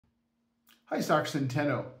Hi, it's Dr.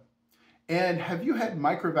 Centeno. And have you had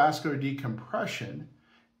microvascular decompression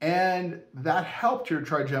and that helped your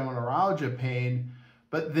trigeminal neuralgia pain,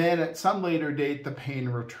 but then at some later date, the pain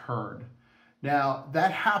returned? Now,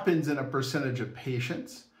 that happens in a percentage of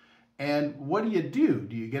patients. And what do?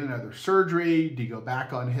 Do you get another surgery? Do you go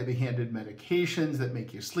back on heavy-handed medications that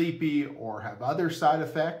make you sleepy or have other side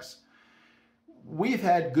effects? We've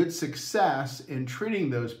had good success in treating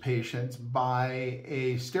those patients by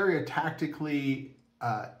a stereotactically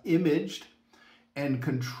imaged and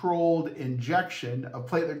controlled injection of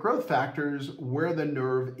platelet growth factors where the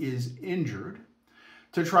nerve is injured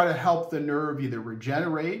to try to help the nerve either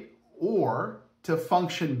regenerate or to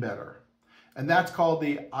function better. And that's called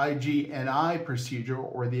the IGNI procedure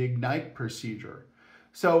or the IGNITE procedure.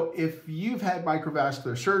 So if you've had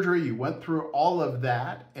microvascular surgery, you went through all of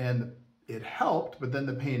that and it helped, but then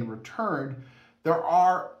the pain returned, there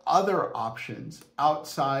are other options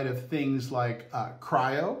outside of things like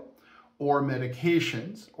cryo or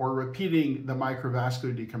medications or repeating the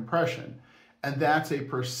microvascular decompression. And that's a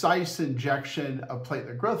precise injection of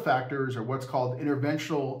platelet growth factors or what's called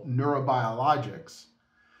interventional neurobiologics.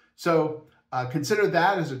 So consider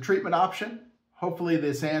that as a treatment option. Hopefully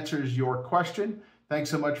this answers your question. Thanks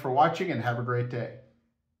so much for watching and have a great day.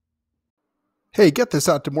 Hey, get this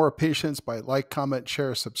out to more patients by like, comment,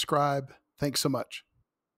 share, subscribe. Thanks so much.